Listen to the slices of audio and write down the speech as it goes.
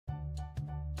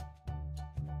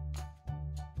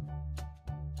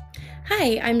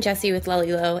Hi, I'm Jessie with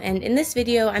Lalilo, and in this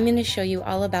video, I'm going to show you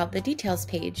all about the details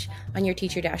page on your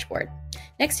teacher dashboard.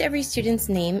 Next to every student's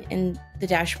name in the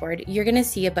dashboard, you're going to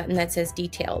see a button that says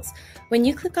details. When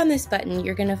you click on this button,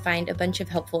 you're going to find a bunch of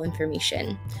helpful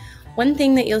information. One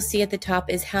thing that you'll see at the top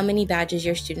is how many badges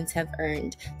your students have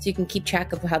earned, so you can keep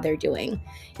track of how they're doing.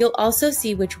 You'll also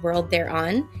see which world they're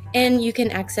on, and you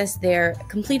can access their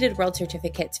completed world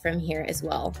certificates from here as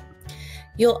well.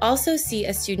 You'll also see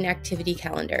a student activity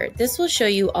calendar. This will show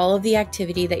you all of the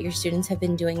activity that your students have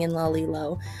been doing in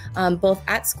Lalilo, both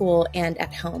at school and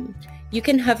at home. You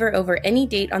can hover over any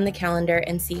date on the calendar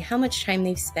and see how much time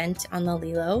they've spent on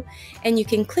Lalilo, and you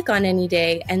can click on any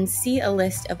day and see a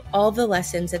list of all the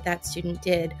lessons that that student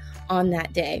did on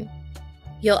that day.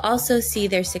 You'll also see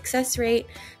their success rate,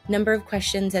 number of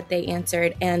questions that they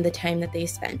answered, and the time that they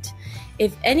spent.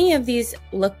 If any of these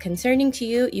look concerning to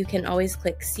you, you can always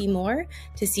click See More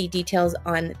to see details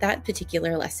on that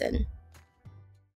particular lesson.